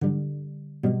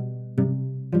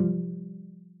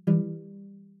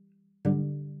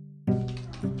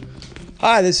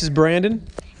Hi, this is Brandon.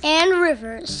 And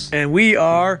Rivers. And we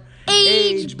are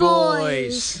Age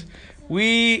Boys.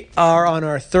 We are on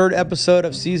our third episode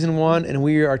of Season 1, and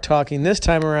we are talking this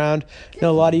time around. I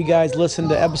know a lot of you guys listened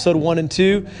to Episode 1 and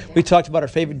 2. We talked about our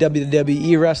favorite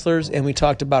WWE wrestlers, and we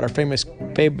talked about our favorite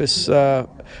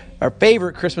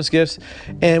Christmas gifts.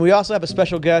 And we also have a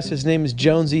special guest. His name is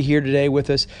Jonesy here today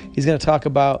with us. He's going to talk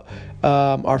about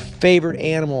our favorite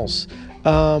animals.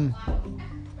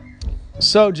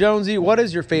 So, Jonesy, what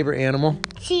is your favorite animal?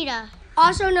 Cheetah.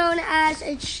 Also known as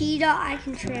a cheetah, I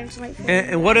can translate for you.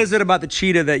 And what is it about the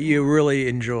cheetah that you really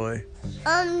enjoy?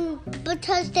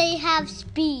 Because they have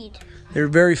speed. They're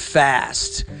very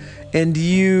fast. And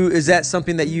is that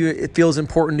something that it feels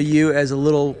important to you as a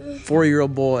little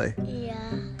 4-year-old boy? Yeah.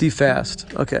 Be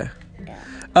fast. Okay.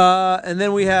 And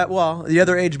then we have, the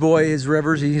other age boy is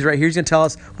Rivers. He's right here. He's going to tell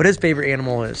us what his favorite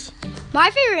animal is.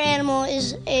 My favorite animal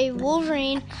is a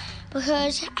wolverine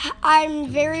because I'm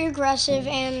very aggressive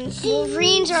and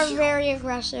wolverines are very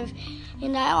aggressive.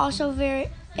 And I also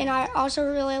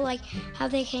really like how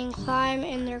they can climb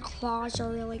and their claws are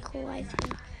really cool, I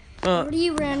think. What do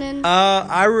you, Brandon?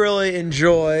 I really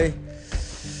enjoy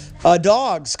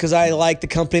dogs because I like the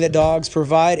company that dogs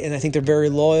provide, and I think they're very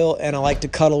loyal, and I like to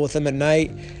cuddle with them at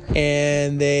night,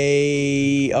 and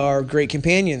they are great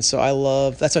companions. So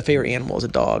that's my favorite animal is a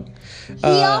dog. He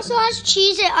also has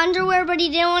Cheez-It underwear, but he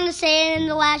didn't want to say it in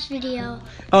the last video.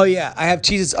 Oh yeah, I have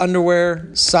Cheez-Its underwear,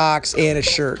 socks, and a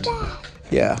shirt.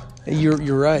 Yeah.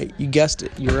 You're right. You guessed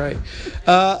it. You're right.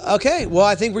 Okay. Well,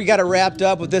 I think we got it wrapped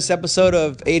up with this episode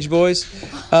of Age Boys.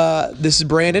 This is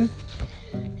Brandon.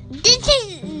 This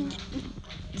is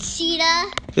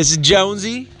Cheetah. This is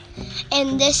Jonesy.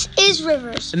 And this is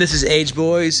Rivers. And this is Age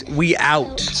Boys. We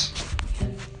out.